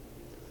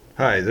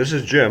Hi, this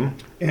is Jim,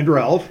 And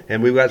Ralph.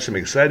 and we've got some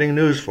exciting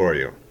news for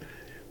you.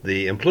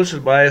 The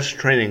Implicit Bias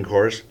Training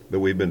course that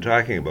we've been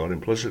talking about,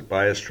 Implicit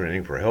Bias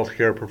Training for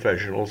Healthcare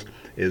Professionals,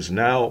 is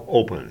now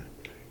open.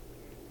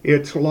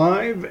 It's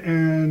live,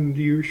 and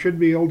you should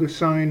be able to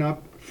sign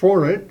up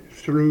for it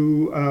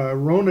through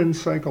Ronan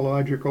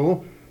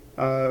Psychological,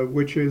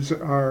 which is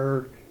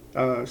our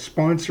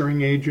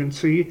sponsoring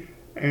agency.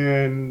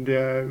 And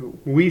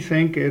we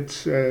think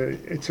it's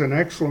an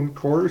excellent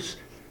course.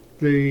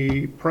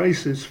 The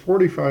price is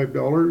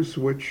 $45,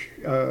 which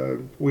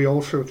we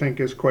also think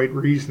is quite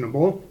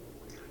reasonable.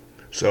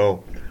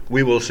 So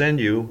we will send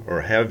you or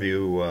have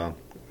you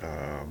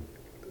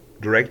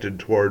directed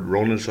toward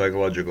Ronan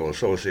Psychological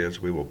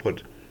Associates. We will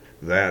put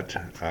that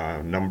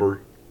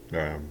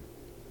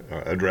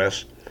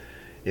address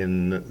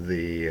in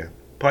the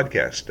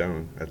podcast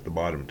down at the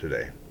bottom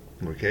today.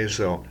 Okay,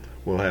 so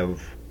we'll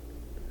have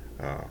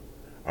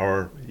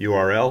our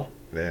URL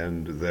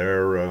and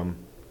their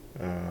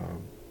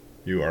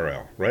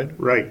URL, right?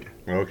 Right.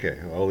 Okay,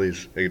 all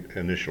these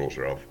initials,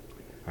 Ralph.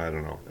 I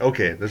don't know.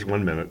 Okay, this is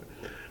 1 minute.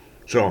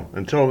 So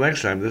until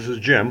next time, this is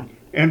Jim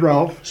And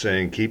Ralph,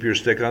 saying keep your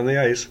stick on the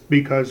ice.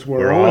 because we're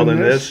We're all all in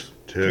in this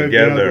this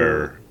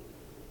together.